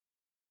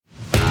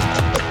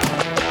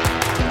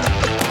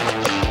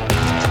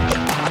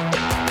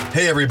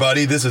Hey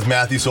everybody, this is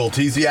Matthew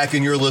Soltesiak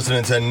and you're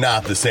listening to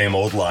Not the Same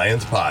Old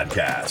Lions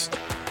podcast.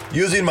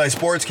 Using my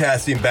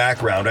sportscasting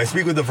background, I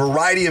speak with a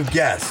variety of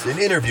guests and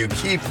interview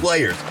key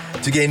players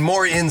to gain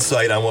more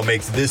insight on what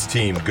makes this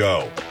team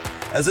go.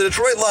 As the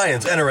Detroit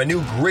Lions enter a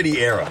new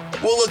gritty era,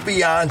 we'll look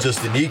beyond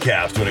just the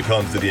kneecaps when it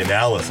comes to the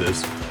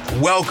analysis.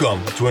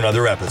 Welcome to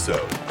another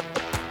episode.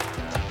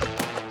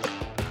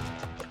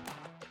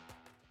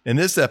 In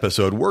this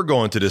episode, we're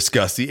going to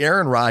discuss the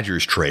Aaron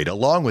Rodgers trade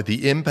along with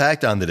the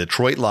impact on the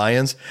Detroit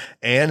Lions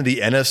and the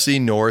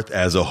NFC North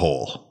as a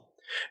whole.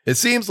 It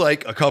seems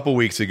like a couple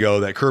weeks ago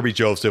that Kirby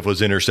Joseph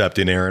was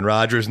intercepting Aaron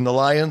Rodgers and the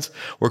Lions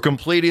were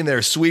completing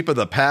their sweep of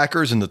the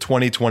Packers in the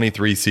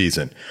 2023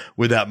 season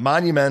with that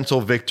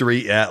monumental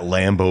victory at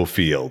Lambeau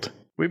Field.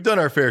 We've done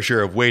our fair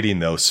share of waiting,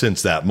 though,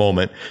 since that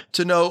moment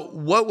to know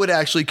what would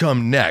actually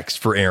come next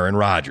for Aaron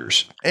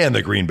Rodgers and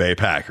the Green Bay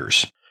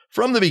Packers.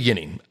 From the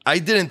beginning, I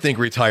didn't think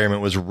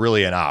retirement was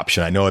really an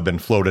option. I know it'd been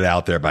floated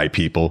out there by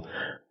people.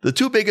 The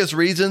two biggest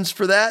reasons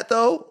for that,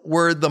 though,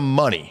 were the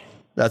money.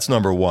 That's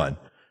number one.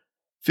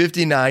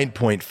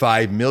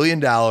 $59.5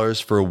 million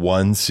for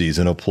one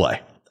season of play.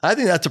 I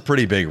think that's a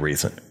pretty big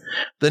reason.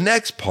 The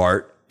next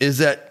part is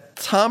that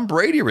Tom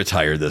Brady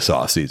retired this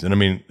offseason. I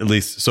mean, at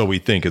least so we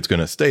think it's going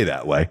to stay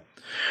that way.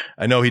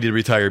 I know he did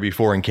retire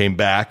before and came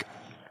back,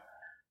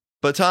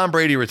 but Tom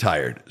Brady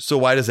retired. So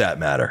why does that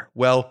matter?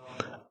 Well,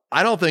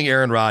 I don't think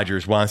Aaron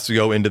Rodgers wants to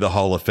go into the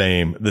Hall of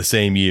Fame the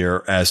same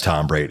year as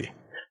Tom Brady.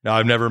 Now,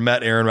 I've never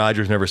met Aaron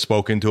Rodgers, never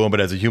spoken to him,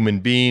 but as a human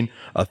being,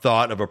 a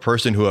thought of a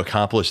person who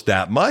accomplished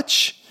that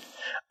much,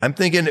 I'm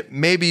thinking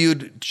maybe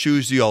you'd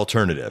choose the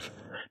alternative.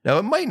 Now,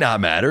 it might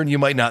not matter, and you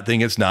might not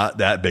think it's not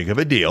that big of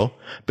a deal,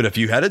 but if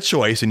you had a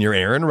choice and you're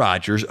Aaron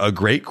Rodgers, a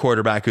great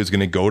quarterback who's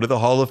going to go to the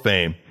Hall of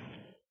Fame,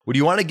 would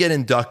you want to get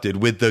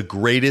inducted with the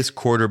greatest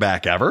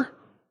quarterback ever?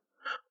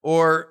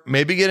 Or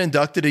maybe get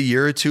inducted a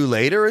year or two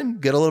later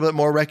and get a little bit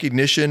more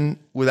recognition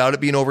without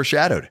it being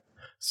overshadowed.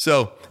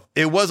 So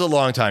it was a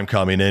long time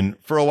coming. And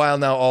for a while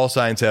now, all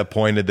signs have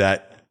pointed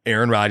that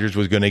Aaron Rodgers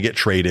was going to get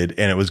traded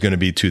and it was going to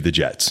be to the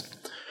Jets.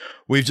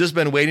 We've just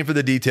been waiting for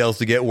the details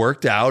to get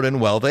worked out,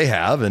 and well, they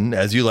have. And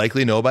as you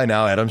likely know by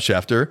now, Adam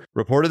Schefter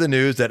reported the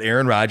news that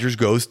Aaron Rodgers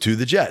goes to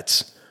the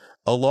Jets,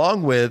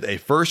 along with a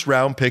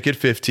first-round pick at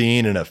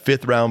 15 and a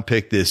fifth-round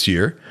pick this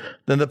year.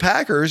 Then the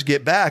Packers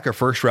get back a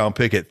first-round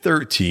pick at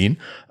 13,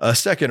 a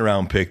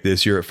second-round pick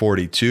this year at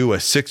 42, a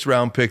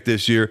sixth-round pick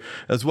this year,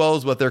 as well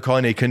as what they're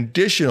calling a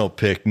conditional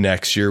pick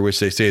next year, which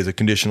they say is a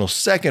conditional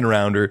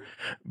second-rounder.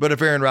 But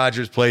if Aaron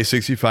Rodgers plays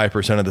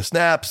 65% of the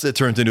snaps, it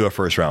turns into a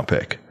first-round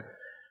pick.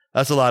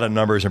 That's a lot of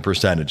numbers and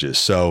percentages,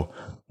 so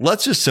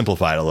let's just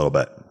simplify it a little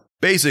bit.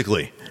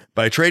 Basically,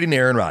 by trading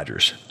Aaron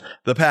Rodgers,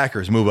 the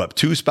Packers move up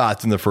 2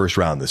 spots in the first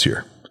round this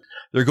year.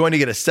 They're going to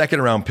get a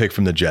second-round pick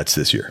from the Jets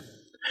this year.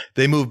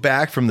 They move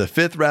back from the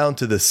 5th round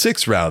to the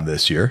 6th round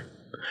this year.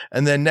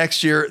 And then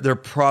next year, they're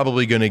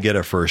probably going to get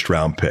a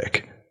first-round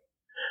pick.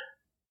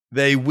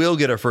 They will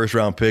get a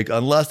first-round pick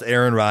unless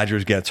Aaron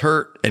Rodgers gets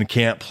hurt and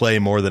can't play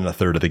more than a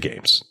third of the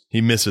games. He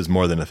misses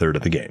more than a third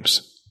of the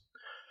games.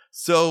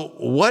 So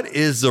what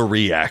is the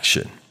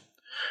reaction?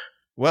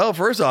 Well,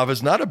 first off,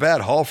 it's not a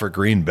bad haul for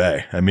Green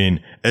Bay. I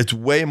mean, it's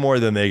way more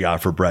than they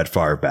got for Brett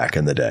Favre back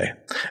in the day.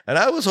 And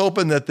I was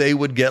hoping that they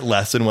would get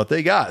less than what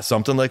they got.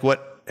 Something like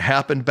what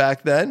happened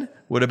back then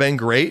would have been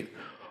great.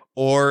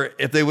 Or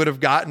if they would have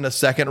gotten a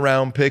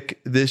second-round pick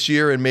this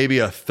year and maybe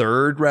a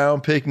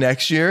third-round pick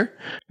next year,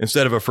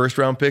 instead of a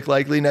first-round pick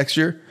likely next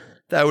year,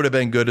 that would have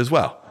been good as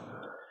well.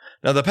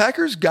 Now, the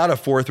Packers got a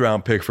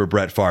 4th-round pick for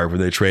Brett Favre when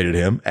they traded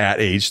him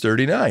at age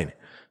 39.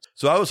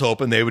 So I was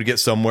hoping they would get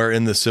somewhere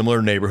in the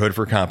similar neighborhood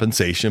for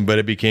compensation, but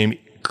it became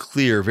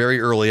clear very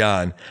early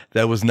on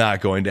that was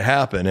not going to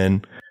happen.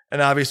 And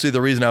obviously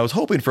the reason I was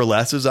hoping for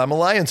less is I'm a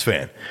Lions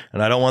fan,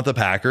 and I don't want the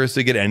Packers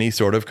to get any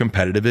sort of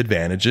competitive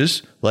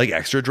advantages like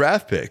extra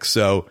draft picks.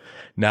 So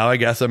now I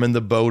guess I'm in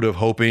the boat of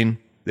hoping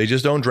they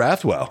just don't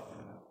draft well.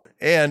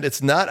 And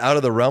it's not out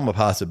of the realm of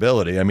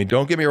possibility. I mean,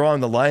 don't get me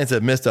wrong, the Lions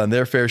have missed on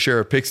their fair share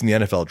of picks in the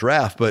NFL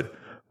draft, but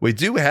we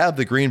do have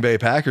the Green Bay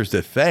Packers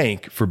to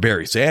thank for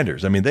Barry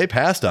Sanders. I mean, they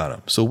passed on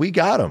him, so we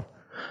got him.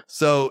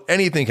 So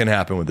anything can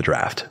happen with the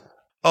draft.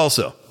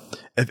 Also,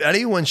 if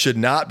anyone should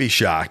not be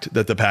shocked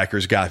that the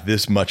Packers got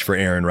this much for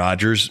Aaron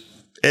Rodgers,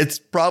 it's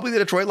probably the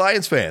Detroit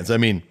Lions fans. I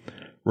mean,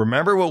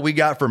 remember what we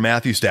got for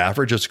Matthew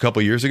Stafford just a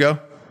couple years ago?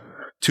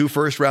 2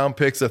 first-round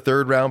picks, a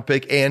third-round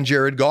pick, and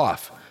Jared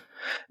Goff.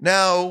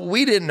 Now,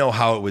 we didn't know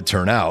how it would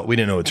turn out. We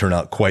didn't know it would turn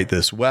out quite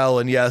this well.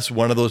 And yes,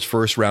 one of those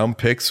first round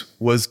picks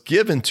was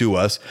given to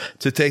us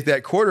to take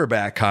that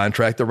quarterback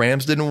contract the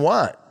Rams didn't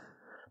want.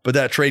 But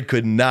that trade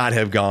could not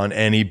have gone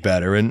any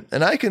better. And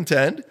I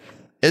contend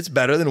it's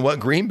better than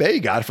what Green Bay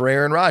got for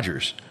Aaron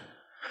Rodgers.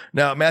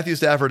 Now, Matthew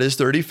Stafford is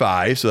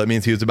 35, so that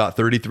means he was about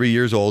 33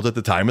 years old at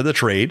the time of the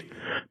trade.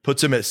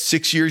 Puts him at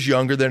 6 years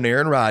younger than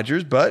Aaron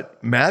Rodgers,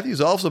 but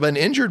Matthew's also been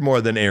injured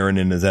more than Aaron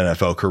in his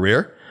NFL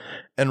career.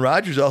 And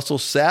Rodgers also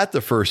sat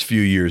the first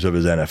few years of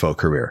his NFL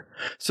career.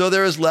 So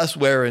there is less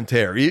wear and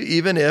tear,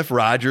 even if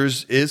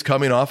Rodgers is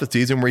coming off a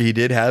season where he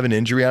did have an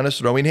injury on his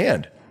throwing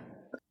hand.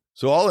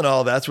 So all in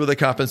all, that's where the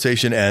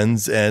compensation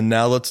ends. And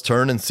now let's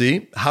turn and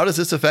see, how does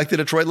this affect the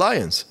Detroit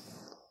Lions?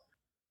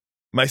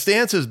 My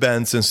stance has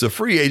been, since the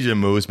free agent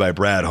moves by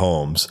Brad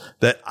Holmes,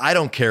 that I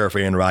don't care if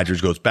Aaron Rodgers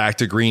goes back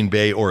to Green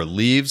Bay or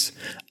leaves.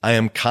 I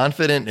am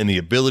confident in the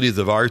abilities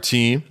of our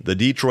team, the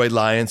Detroit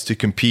Lions, to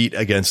compete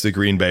against the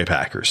Green Bay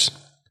Packers.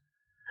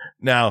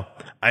 Now,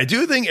 I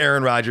do think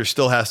Aaron Rodgers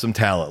still has some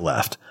talent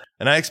left,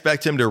 and I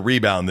expect him to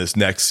rebound this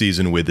next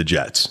season with the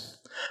Jets.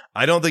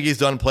 I don't think he's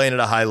done playing at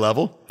a high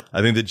level.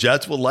 I think the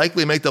Jets will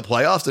likely make the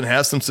playoffs and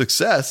have some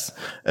success,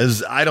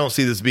 as I don't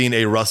see this being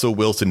a Russell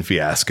Wilson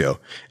fiasco.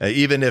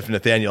 Even if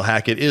Nathaniel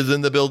Hackett is in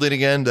the building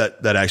again,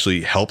 that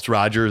actually helps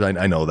Rodgers.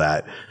 I know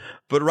that.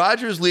 But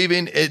Rodgers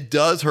leaving, it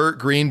does hurt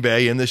Green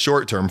Bay in the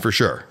short term for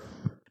sure.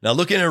 Now,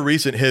 looking at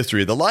recent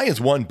history, the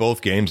Lions won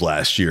both games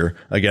last year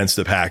against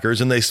the Packers,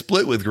 and they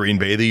split with Green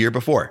Bay the year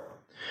before.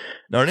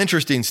 Now, an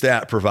interesting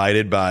stat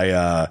provided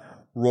by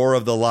Roar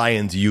of the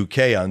Lions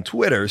UK on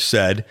Twitter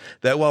said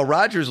that while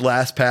Rodgers'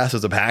 last pass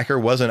as a Packer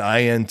was an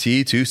INT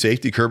to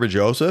safety Kerby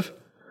Joseph,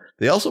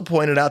 they also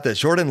pointed out that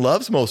Jordan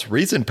Love's most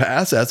recent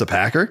pass as a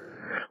Packer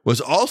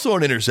was also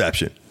an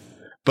interception,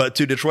 but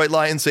to Detroit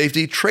Lions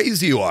safety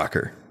Tracy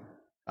Walker.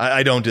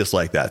 I don't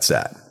dislike that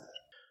stat.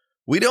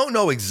 We don't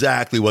know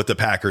exactly what the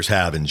Packers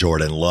have in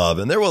Jordan Love,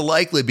 and there will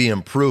likely be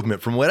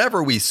improvement from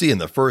whatever we see in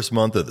the first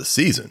month of the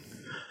season.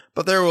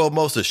 But there will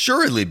most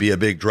assuredly be a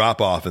big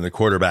drop-off in the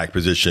quarterback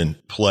position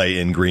play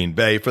in Green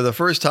Bay for the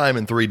first time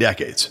in 3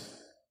 decades.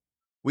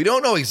 We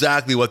don't know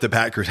exactly what the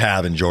Packers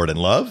have in Jordan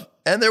Love,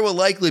 and there will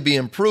likely be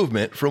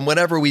improvement from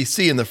whatever we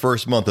see in the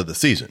first month of the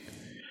season.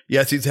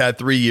 Yes, he's had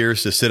 3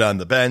 years to sit on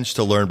the bench,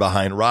 to learn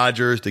behind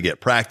Rodgers, to get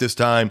practice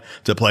time,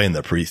 to play in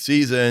the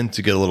preseason,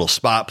 to get a little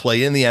spot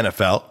play in the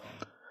NFL.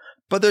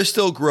 But there's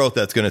still growth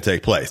that's going to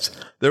take place.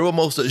 There will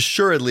most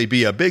assuredly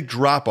be a big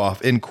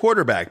drop-off in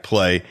quarterback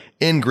play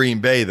in Green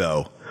Bay,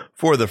 though,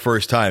 for the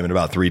first time in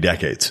about 3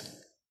 decades.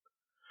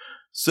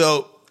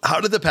 So how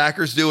did the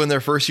Packers do in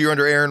their first year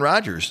under Aaron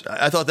Rodgers?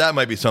 I thought that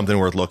might be something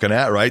worth looking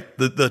at, right?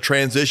 The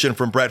transition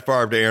from Brett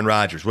Favre to Aaron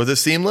Rodgers. Was it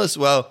seamless?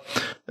 Well,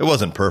 it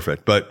wasn't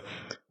perfect, but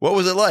what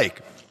was it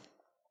like?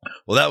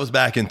 Well, that was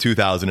back in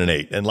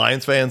 2008. And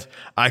Lions fans,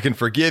 I can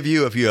forgive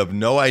you if you have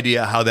no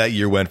idea how that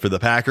year went for the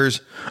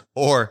Packers,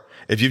 or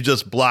if you've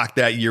just blocked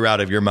that year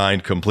out of your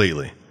mind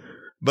completely.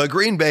 But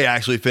Green Bay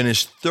actually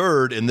finished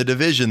 3rd in the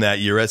division that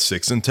year at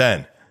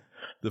 6-10.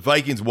 The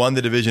Vikings won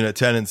the division at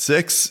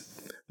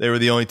 10-6. They were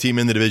the only team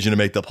in the division to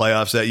make the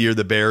playoffs that year.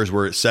 The Bears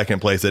were at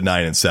 2nd place at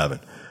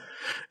 9-7.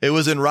 It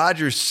was in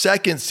Rodgers'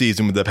 second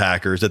season with the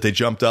Packers that they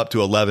jumped up to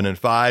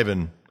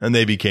 11-5, and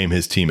they became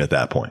his team at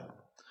that point.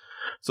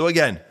 So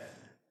again,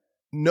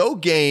 no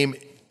game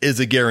is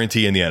a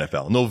guarantee in the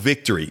NFL. No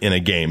victory in a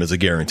game is a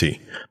guarantee.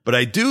 But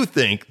I do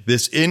think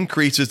this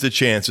increases the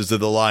chances of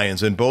the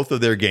Lions in both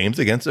of their games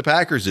against the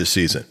Packers this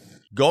season.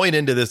 Going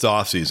into this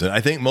offseason,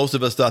 I think most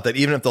of us thought that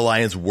even if the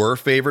Lions were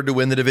favored to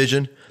win the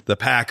division, the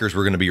Packers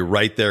were going to be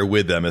right there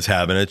with them as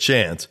having a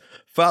chance,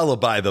 followed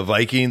by the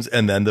Vikings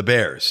and then the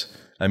Bears.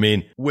 I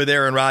mean, with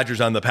Aaron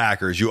Rodgers on the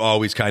Packers, you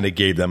always kind of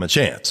gave them a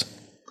chance.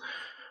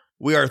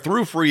 We are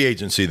through free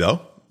agency,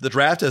 though. The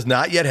draft has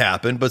not yet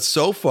happened, but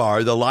so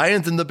far, the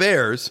Lions and the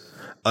Bears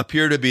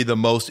appear to be the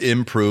most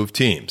improved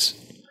teams.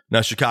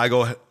 Now,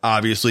 Chicago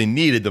obviously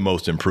needed the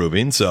most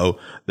improving, so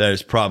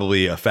there's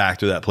probably a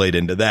factor that played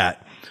into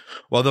that.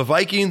 While the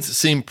Vikings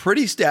seem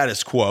pretty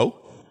status quo,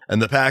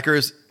 and the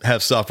Packers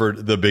have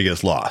suffered the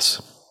biggest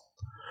loss.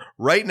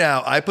 Right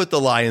now, I put the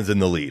Lions in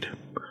the lead,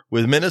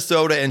 with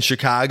Minnesota and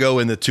Chicago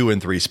in the 2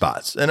 and 3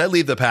 spots, and I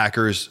leave the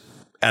Packers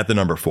at the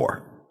number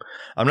 4.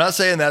 I'm not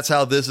saying that's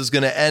how this is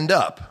going to end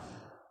up.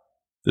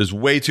 There's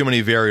way too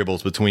many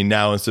variables between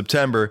now and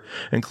September,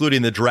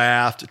 including the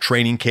draft,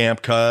 training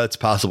camp cuts,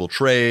 possible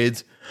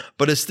trades.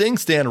 But as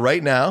things stand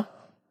right now,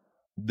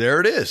 there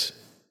it is.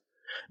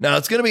 Now,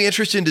 it's going to be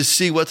interesting to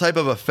see what type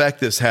of effect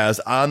this has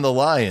on the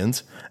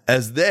Lions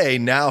as they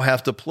now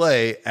have to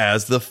play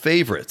as the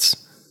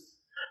favorites.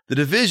 The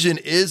division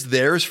is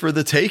theirs for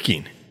the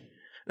taking.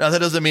 Now, that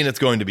doesn't mean it's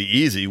going to be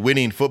easy.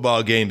 Winning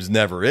football games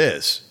never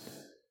is.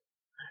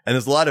 And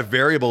there's a lot of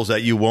variables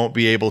that you won't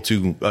be able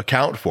to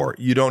account for.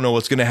 You don't know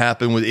what's going to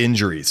happen with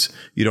injuries.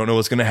 You don't know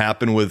what's going to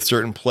happen with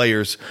certain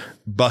players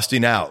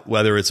busting out,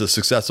 whether it's a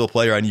successful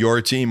player on your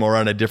team or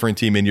on a different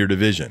team in your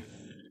division.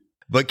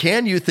 But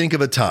can you think of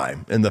a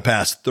time in the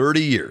past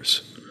 30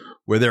 years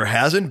where there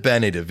hasn't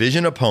been a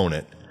division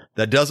opponent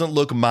that doesn't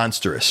look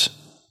monstrous,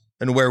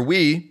 and where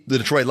we, the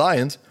Detroit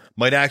Lions,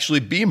 might actually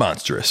be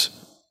monstrous?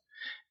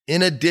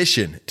 In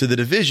addition to the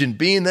division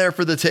being there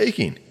for the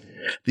taking,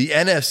 the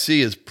NFC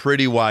is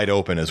pretty wide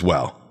open as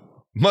well.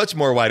 Much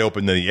more wide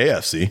open than the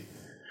AFC.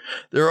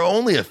 There are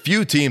only a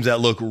few teams that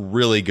look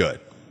really good.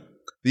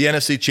 The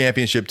NFC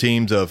Championship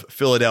teams of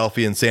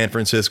Philadelphia and San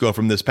Francisco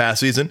from this past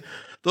season,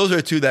 those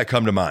are 2 that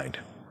come to mind.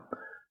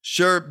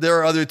 Sure, there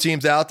are other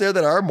teams out there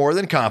that are more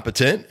than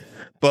competent,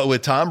 But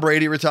with Tom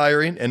Brady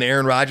retiring and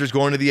Aaron Rodgers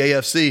going to the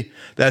AFC,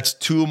 that's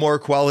 2 more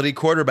quality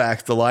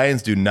quarterbacks the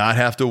Lions do not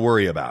have to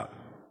worry about.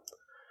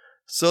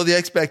 So the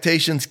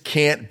expectations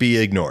can't be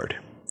ignored.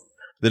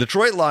 The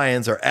Detroit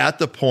Lions are at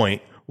the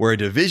point where a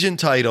division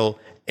title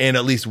and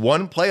at least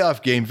one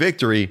playoff game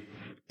victory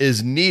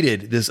is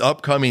needed this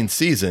upcoming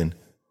season,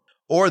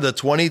 or the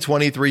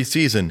 2023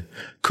 season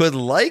could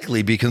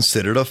likely be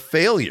considered a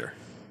failure.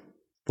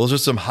 Those are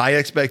some high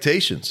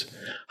expectations.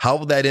 How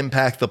will that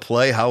impact the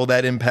play? How will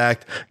that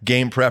impact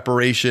game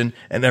preparation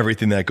and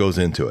everything that goes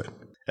into it?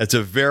 It's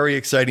a very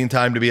exciting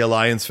time to be a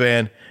Lions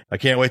fan. I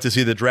can't wait to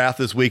see the draft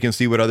this week and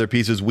see what other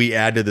pieces we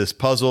add to this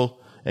puzzle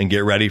and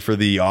get ready for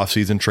the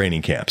offseason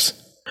training camps.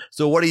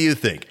 So what do you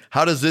think?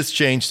 How does this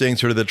change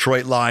things for the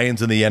Detroit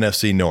Lions and the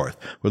NFC North?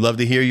 We'd love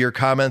to hear your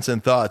comments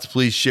and thoughts.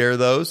 Please share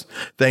those.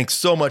 Thanks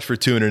so much for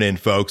tuning in,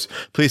 folks.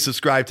 Please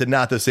subscribe to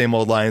Not the Same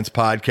Old Lions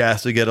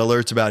podcast to get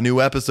alerts about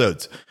new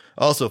episodes.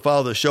 Also,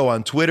 follow the show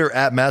on Twitter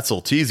at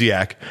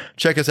MatzelTziak.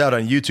 Check us out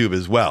on YouTube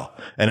as well.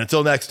 And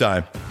until next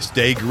time,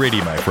 stay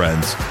gritty, my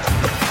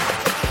friends.